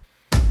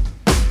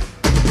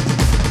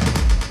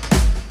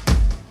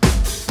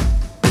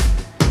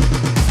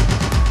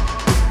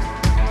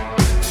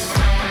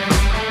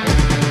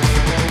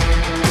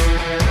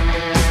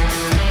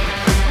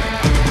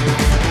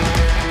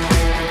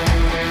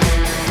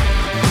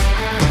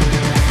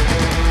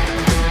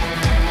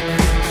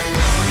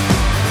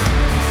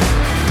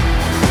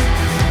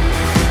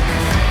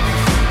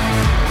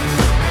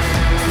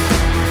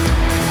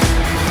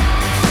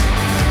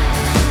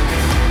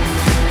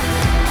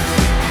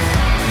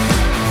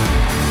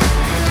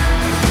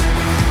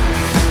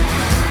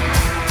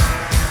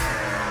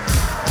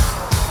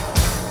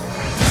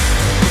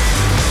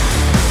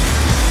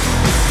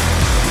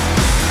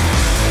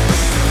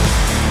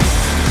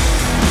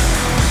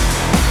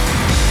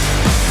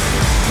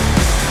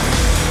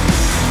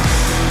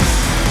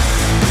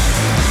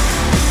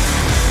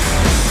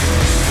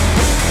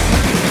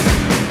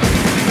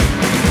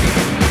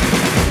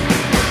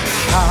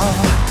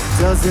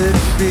 Does it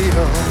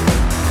feel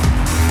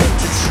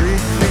to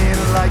treat me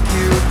like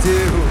you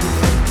do?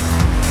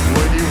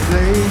 When you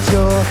laid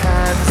your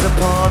hands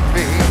upon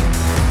me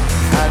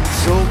and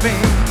told me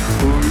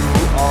who you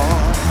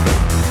are.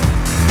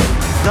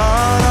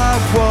 Thought I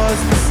was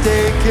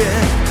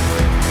mistaken,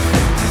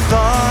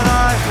 thought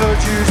I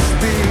heard you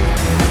speak.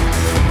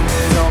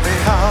 Tell me,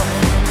 how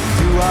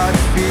do I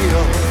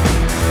feel?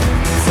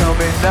 Tell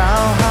me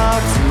now, how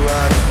do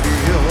I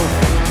feel?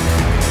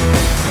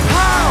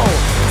 How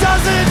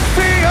does it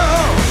feel?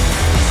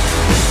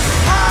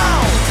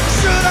 How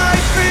should I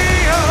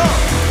feel?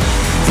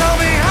 Tell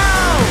me,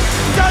 how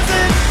does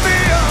it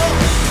feel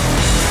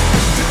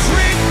to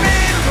treat me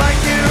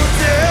like you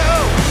do?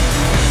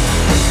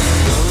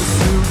 Those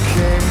who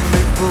came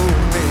before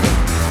me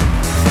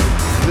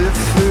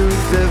lived through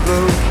their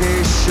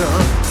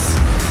vocations,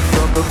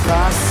 from the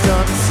past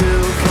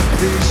until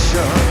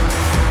completion.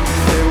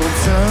 They will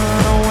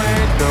turn away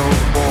no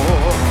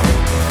more.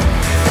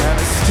 And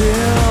I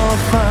still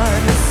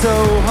find it so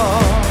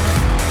hard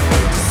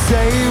to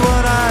say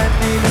what I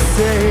need to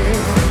say,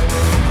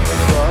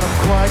 but I'm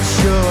quite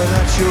sure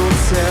that you'll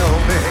tell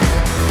me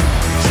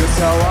just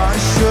how I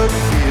should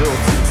feel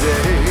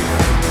today.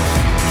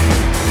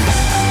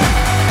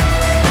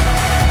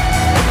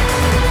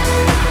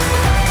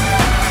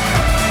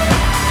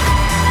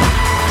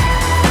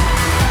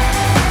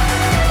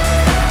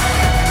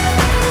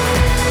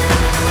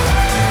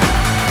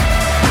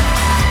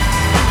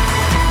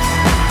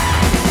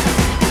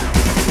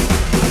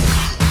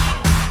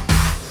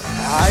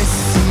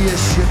 A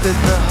ship in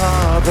the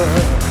harbor,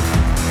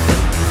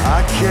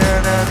 I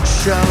can and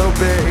shall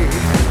obey.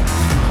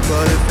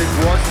 But if it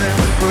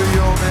wasn't for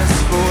your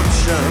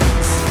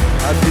misfortunes,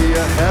 I'd be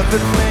a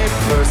heavenly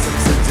person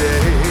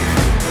today.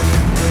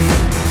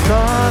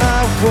 Thought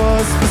I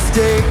was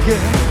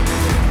mistaken,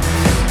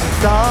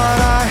 thought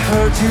I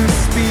heard you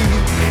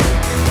speak.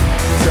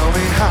 Tell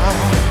me, how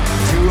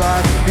do I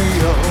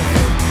feel?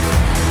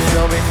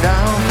 Tell me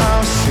now, how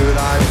should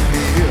I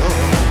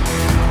feel?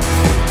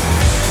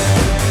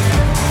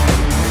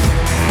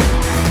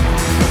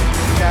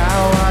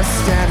 Now I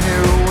stand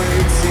here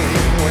waiting.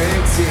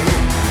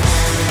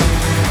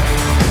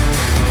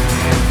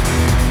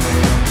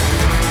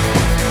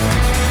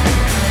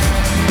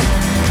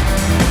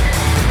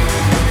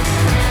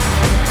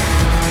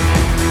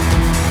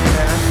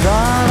 And I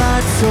thought I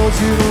told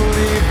you to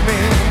leave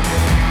me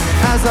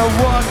as I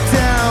walked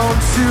down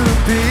to the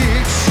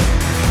beach.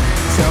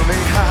 Tell me,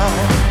 how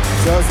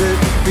does it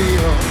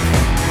feel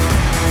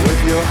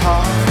with your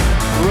heart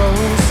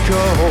rose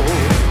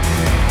cold?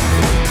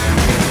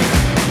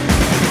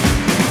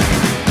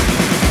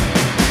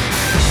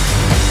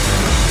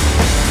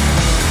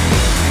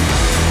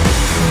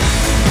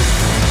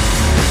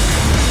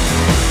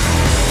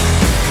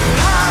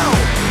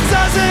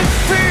 Does it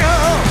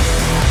feel?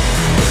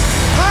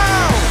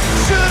 How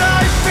should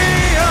I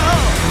feel?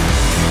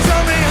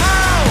 Tell me,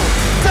 how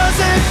does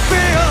it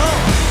feel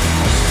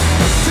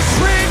to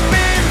treat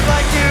me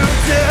like you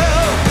do?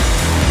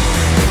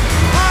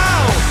 How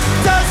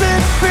does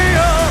it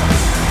feel?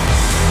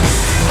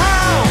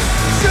 How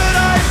should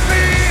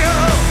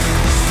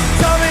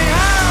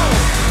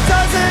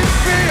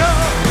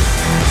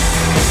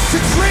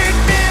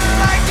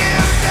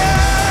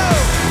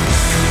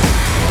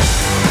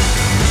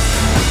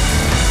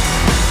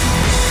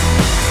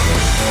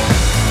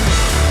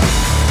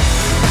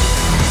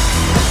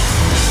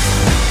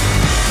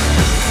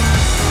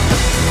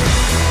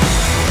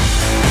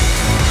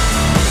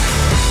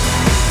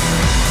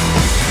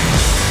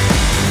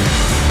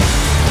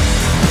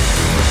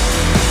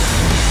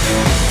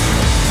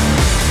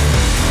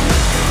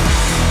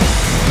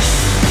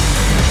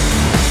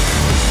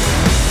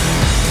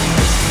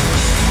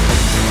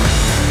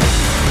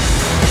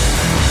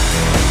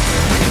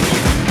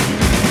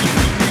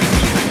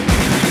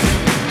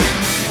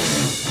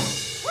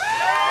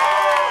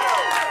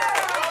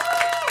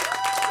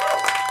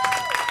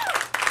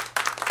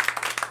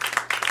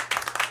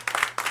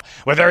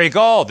Well, there you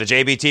go, the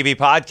JBTV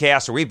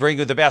podcast, where we bring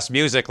you the best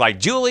music like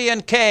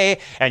Julian K,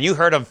 and you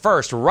heard him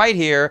first right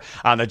here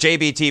on the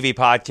JBTV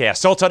podcast.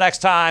 So till next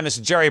time, this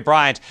is Jerry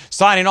Bryant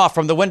signing off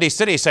from the Windy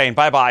City, saying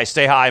bye-bye,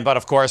 stay high, but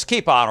of course,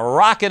 keep on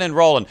rocking and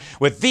rolling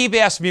with the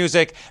best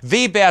music,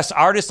 the best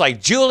artists like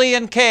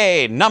Julian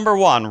K, number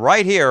one,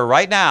 right here,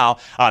 right now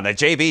on the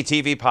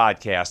JBTV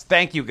podcast.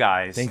 Thank you,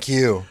 guys. Thank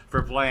you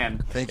for playing.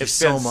 Thank you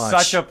so much. It's been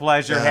such a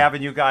pleasure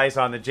having you guys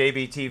on the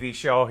JBTV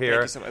show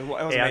here. Thank you so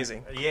much. It was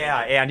amazing. Yeah,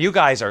 and you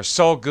guys are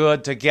so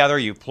good together.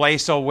 You play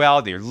so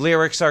well. Your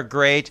lyrics are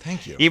great.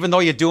 Thank you. Even though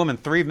you do them in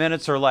 3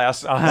 minutes or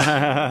less.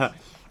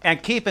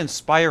 And keep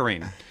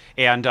inspiring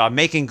and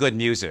making good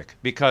music,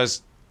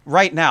 because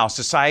right now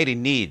society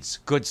needs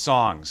good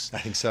songs. I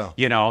think so.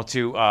 You know,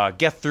 to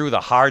get through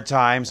the hard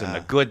times and the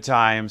good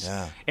times.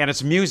 Yeah. And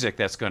it's music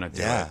that's going to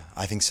do it. Yeah,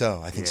 I think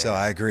so. I think so.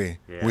 I agree.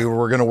 Yeah.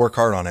 We're going to work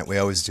hard on it. We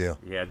always do.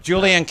 Yeah,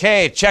 Julian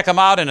K. Check them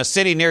out in a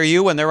city near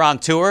you when they're on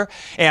tour,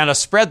 and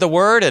spread the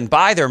word and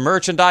buy their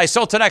merchandise.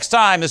 So till next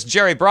time, this is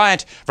Jerry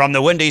Bryant from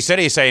the Windy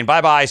City saying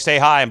bye-bye, stay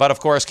high, but of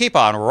course, keep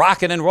on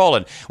rocking and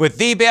rolling with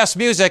the best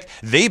music,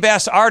 the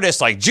best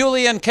artists like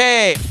Julian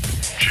K.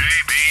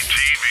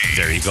 JBTV.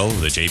 There you go,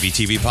 the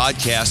JBTV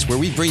podcast, where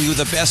we bring you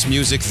the best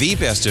music, the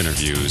best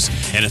interviews,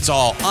 and it's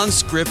all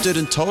unscripted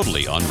and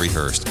totally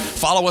unrehearsed.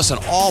 Follow us on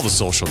all the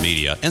social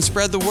media and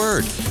spread the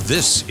word.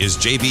 This is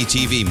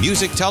JBTV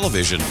Music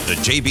Television, the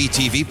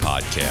JBTV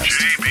podcast.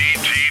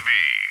 JBTV.